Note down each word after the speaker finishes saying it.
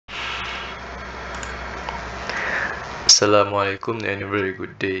Assalamualaikum and a very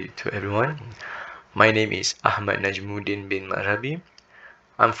good day to everyone. My name is Ahmad Najmuddin bin Marabi.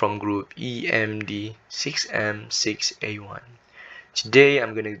 I'm from group EMD 6M6A1. Today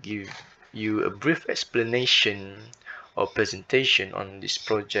I'm going to give you a brief explanation or presentation on this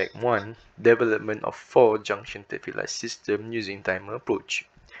project 1, development of 4-junction tape light system using timer approach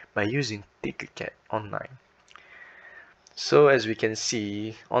by using Tinkercad online. So as we can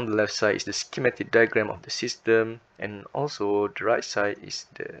see, on the left side is the schematic diagram of the system, and also the right side is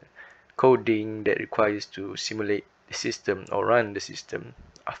the coding that requires to simulate the system or run the system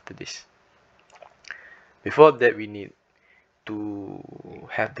after this. Before that, we need to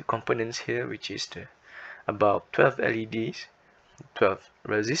have the components here, which is about 12 LEDs, 12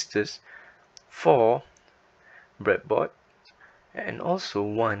 resistors, 4 breadboard, and also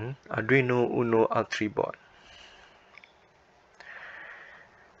 1 Arduino Uno R3 board.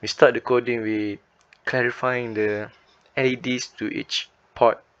 We start the coding with clarifying the LEDs to each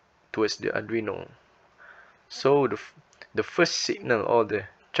port towards the Arduino. So the first signal or the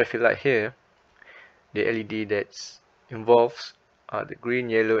traffic light here, the LED that's involved are the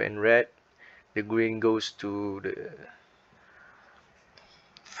green, yellow and red. The green goes to the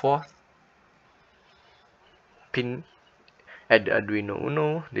 4th pin at the Arduino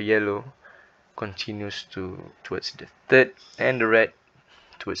Uno, the yellow continues towards the 3rd, and the red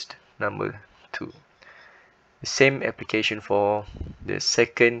towards the number 2. The same application for the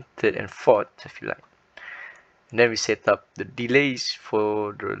 2nd, 3rd and 4th traffic light. And then we set up the delays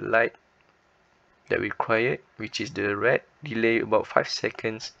for the light that we require, which is the red delay about 5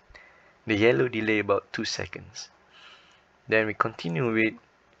 seconds, the yellow delay about 2 seconds. Then we continue with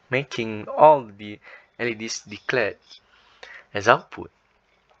making all the LEDs declared as output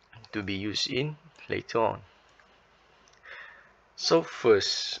to be used in later on. So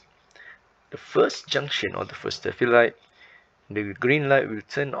first, the first junction or the first traffic light, the green light will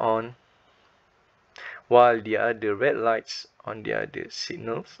turn on, while the other red lights on the other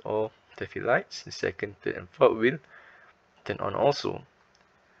signals or traffic lights, the 2nd, 3rd and 4th will turn on also.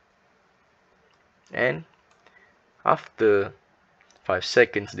 And after 5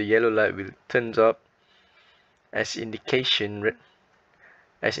 seconds, the yellow light will turn up as indication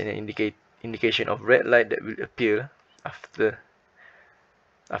indication of red light that will appear after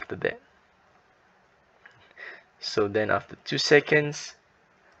that. So then after 2 seconds,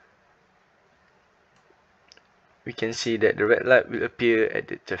 we can see that the red light will appear at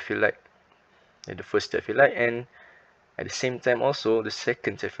the traffic light, at the first traffic light, and at the same time also the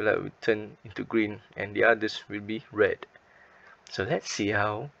 2nd traffic light will turn into green and the others will be red. So let's see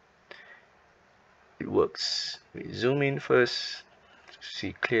how it works. We zoom in first to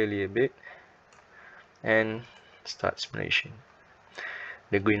see clearly a bit and start simulation.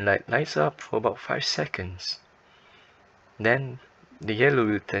 The green light lights up for about 5 seconds. Then the yellow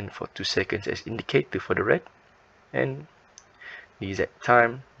will turn for 2 seconds as indicator for the red, and the exact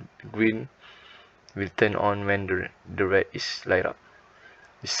time the green will turn on when the red is light up.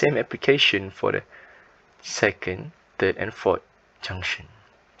 The same application for the 2nd, 3rd and 4th junction.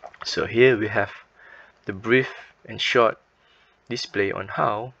 So here we have the brief and short display on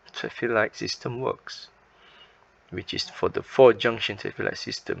how traffic light system works, which is for the 4-junction traffic light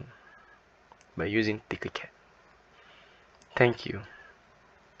system by using Tinkercad. Thank you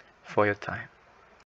for your time.